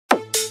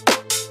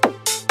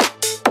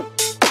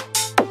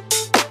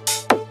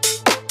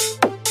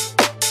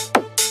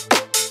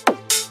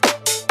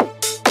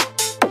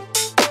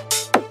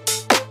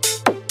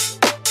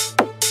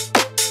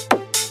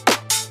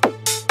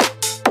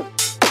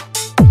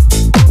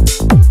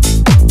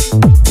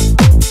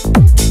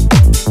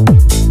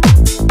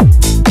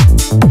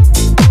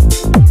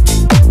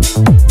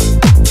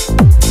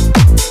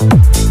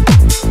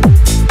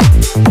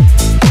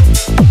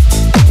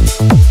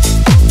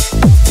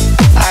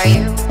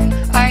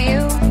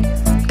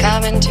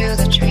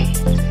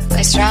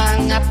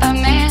strung up a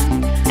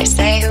man, they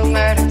say, who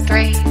murdered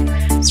 3.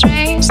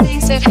 Strange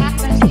things have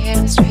happened here,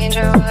 no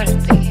stranger would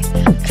it be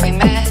if we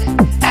met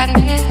at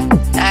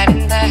midnight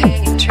in the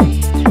hanging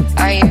tree.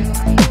 Are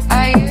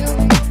you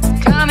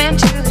coming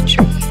to the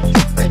tree?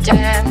 We're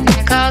damn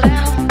near called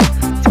down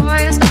for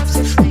his love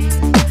to flee.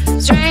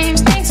 Strange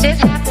things did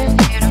happen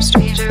here, no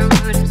stranger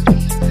would it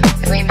be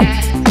if we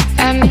met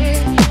at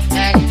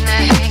midnight in the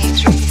hanging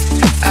tree.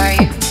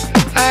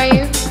 Are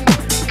you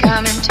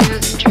coming to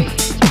the tree?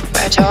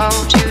 I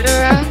told you